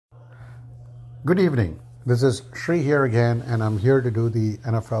Good evening. This is Shri here again, and I'm here to do the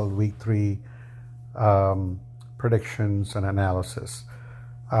NFL Week 3 um, predictions and analysis.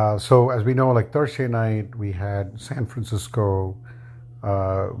 So, as we know, like Thursday night, we had San Francisco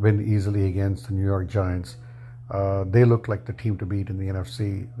win easily against the New York Giants. They look like the team to beat in the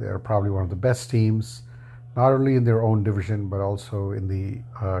NFC. They're probably one of the best teams, not only in their own division, but also in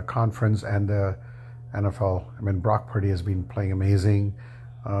the conference and the NFL. I mean, Brock Purdy has been playing amazing.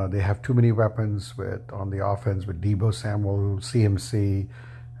 They have too many weapons on the offense with Debo Samuel, CMC,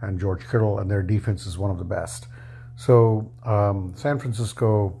 and George Kittle, and their defense is one of the best. So San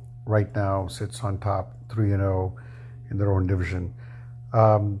Francisco right now sits on top 3-0 in their own division.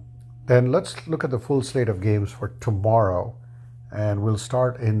 Then let's look at the full slate of games for tomorrow, and we'll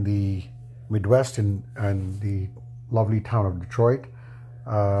start in the Midwest in the lovely town of Detroit.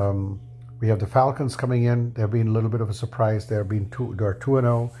 We have the Falcons coming in. They've been a little bit of a surprise. They're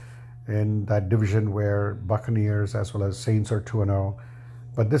 2-0 in that division, where Buccaneers as well as Saints are 2-0.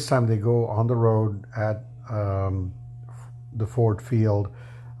 But this time they go on the road at the Ford Field.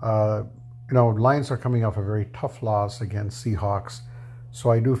 Lions are coming off a very tough loss against Seahawks. So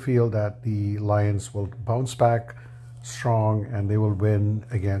I do feel that the Lions will bounce back strong and they will win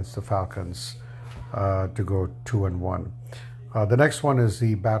against the Falcons to go 2-1. The next one is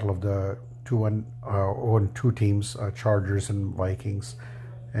the battle of the 2 teams, Chargers and Vikings,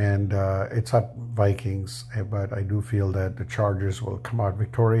 and it's at Vikings, but I do feel that the Chargers will come out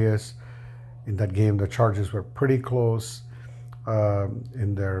victorious in that game. The Chargers were pretty close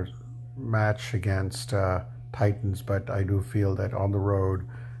in their match against Titans, but I do feel that on the road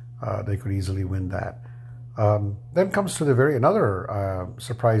they could easily win that. Then comes to another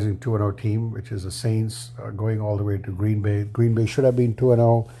surprising 2-0 team, which is the Saints, going all the way to Green Bay. Green Bay should have been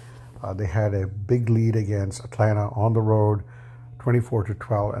 2-0. They had a big lead against Atlanta on the road,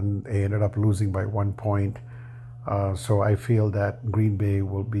 24-12, and they ended up losing by 1 point. So I feel that Green Bay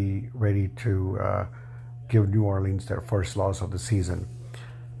will be ready to give New Orleans their first loss of the season.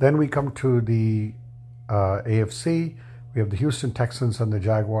 Then we come to the AFC. We have the Houston Texans and the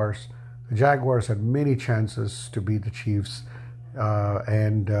Jaguars. The Jaguars had many chances to beat the Chiefs,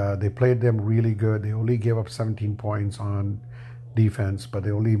 and they played them really good. They only gave up 17 points on defense, but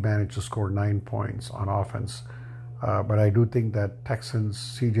they only managed to score 9 points on offense. But I do think that Texans,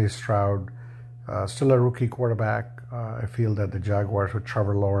 CJ Stroud, still a rookie quarterback. I feel that the Jaguars with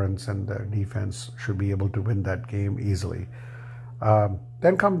Trevor Lawrence and their defense should be able to win that game easily.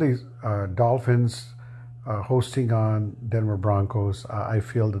 Then come the Dolphins hosting on Denver Broncos. I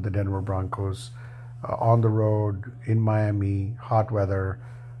feel that the Denver Broncos on the road in Miami, hot weather,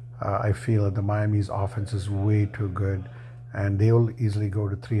 I feel that the Miami's offense is way too good, and they will easily go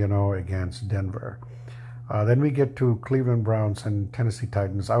to 3-0 against Denver. Then we get to Cleveland Browns and Tennessee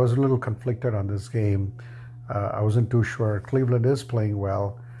Titans. I was a little conflicted on this game. I wasn't too sure. Cleveland is playing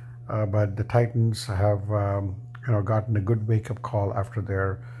well, but the Titans have gotten a good wake-up call after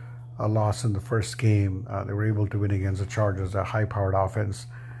their loss in the first game. They were able to win against the Chargers, a high-powered offense.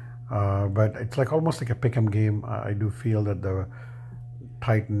 But it's almost like a pick-em game. I do feel that the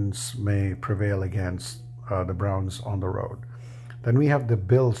Titans may prevail against the Browns on the road. Then we have the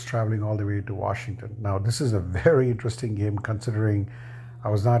Bills traveling all the way to Washington. Now, this is a very interesting game, considering I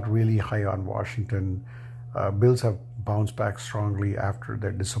was not really high on Washington. Bills have bounced back strongly after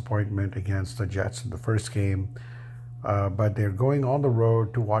their disappointment against the Jets in the first game. But they're going on the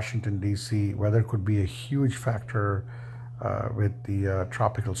road to Washington, D.C. Weather could be a huge factor with the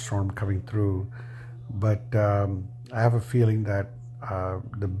tropical storm coming through. But I have a feeling that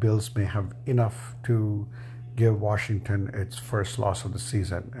the Bills may have enough to give Washington its first loss of the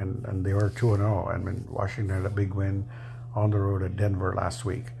season. And they were 2-0. I mean, Washington had a big win on the road at Denver last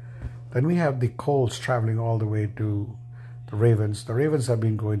week. Then we have the Colts traveling all the way to the Ravens. The Ravens have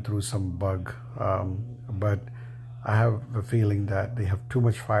been going through some bug, but I have a feeling that they have too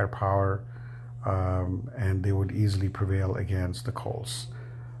much firepower, and they would easily prevail against the Colts.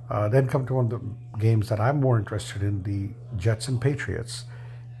 Then come to one of the games that I'm more interested in, the Jets and Patriots.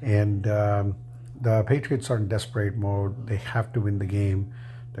 And the Patriots are in desperate mode. They have to win the game.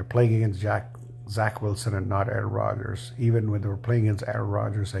 They're playing against Zach Wilson and not Aaron Rodgers. Even when they were playing against Aaron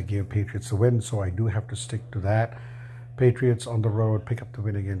Rodgers, I gave Patriots the win, so I do have to stick to that. Patriots on the road pick up the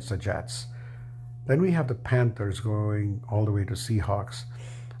win against the Jets. Then we have the Panthers going all the way to Seahawks.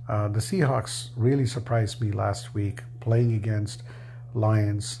 The Seahawks really surprised me last week, playing against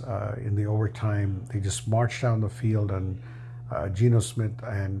Lions in the overtime. They just marched down the field, and Geno Smith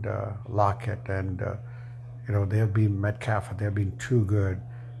and Lockett, and they have been Metcalf. They have been too good,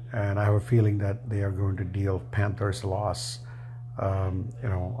 and I have a feeling that they are going to deal Panthers a loss.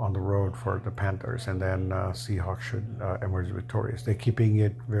 on the road for the Panthers, and then Seahawks should emerge victorious. They're keeping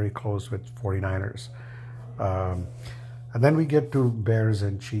it very close with 49ers. Um, and then we get to Bears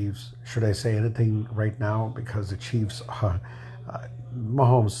and Chiefs. Should I say anything right now? Because the Chiefs,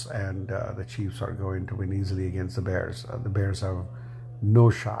 Mahomes and the Chiefs are going to win easily against the Bears. The Bears have no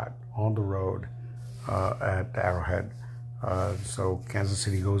shot on the road at Arrowhead. So Kansas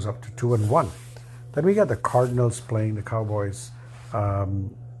City goes up to 2-1. Then we got the Cardinals playing the Cowboys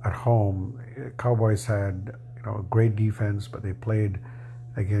at home. Cowboys had great defense, but they played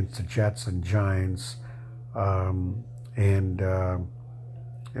against the Jets and Giants. The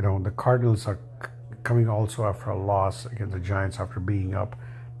Cardinals are coming also after a loss against the Giants after being up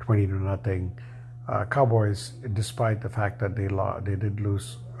 20-0. Cowboys, despite the fact that they did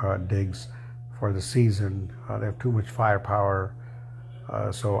lose Diggs for the season, they have too much firepower.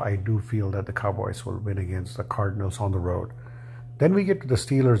 So I do feel that the Cowboys will win against the Cardinals on the road. Then we get to the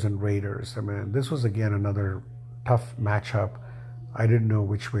Steelers and Raiders. I mean, this was again another tough matchup. I didn't know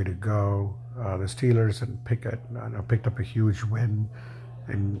which way to go. The Steelers and Pickett picked up a huge win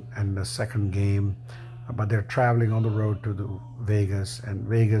in the second game, but they're traveling on the road to the Vegas, and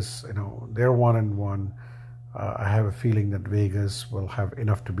Vegas, they're 1-1. I have a feeling that Vegas will have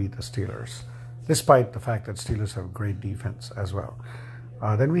enough to beat the Steelers, despite the fact that Steelers have great defense as well.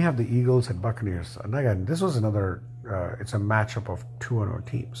 Then we have the Eagles and Buccaneers, and again, this was another. It's a matchup of 2-0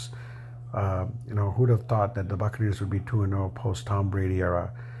 teams. Who'd have thought that the Buccaneers would be 2-0 post Tom Brady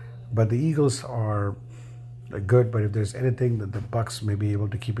era? But the Eagles are good, but if there's anything that the Bucs may be able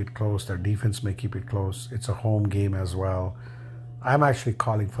to keep it close, their defense may keep it close. It's a home game as well. I'm actually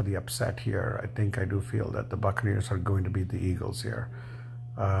calling for the upset here. I do feel that the Buccaneers are going to beat the Eagles here.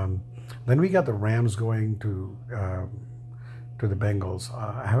 Then we got the Rams going to the Bengals.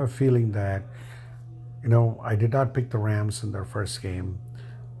 I have a feeling that, I did not pick the Rams in their first game.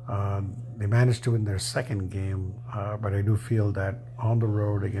 They managed to win their second game, but I do feel that on the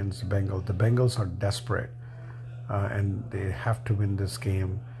road against the Bengals are desperate, and they have to win this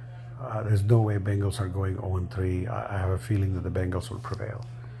game. There's no way Bengals are going 0-3. I have a feeling that the Bengals will prevail.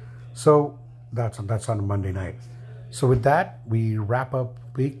 So that's on Monday night. So with that, we wrap up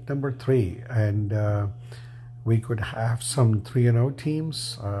week number 3, and we could have some 3-0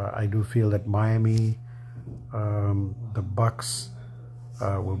 teams. I do feel that Miami, the Bucks,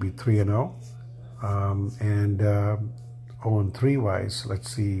 will be 3-0, and 0-3 wise,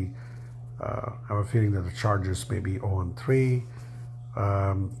 let's see. I have a feeling that the Chargers may be 0-3.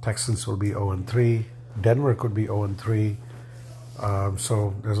 Texans will be 0-3. Denver could be 0-3.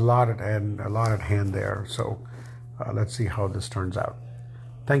 So there's a lot at hand there. So let's see how this turns out.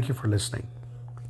 Thank you for listening.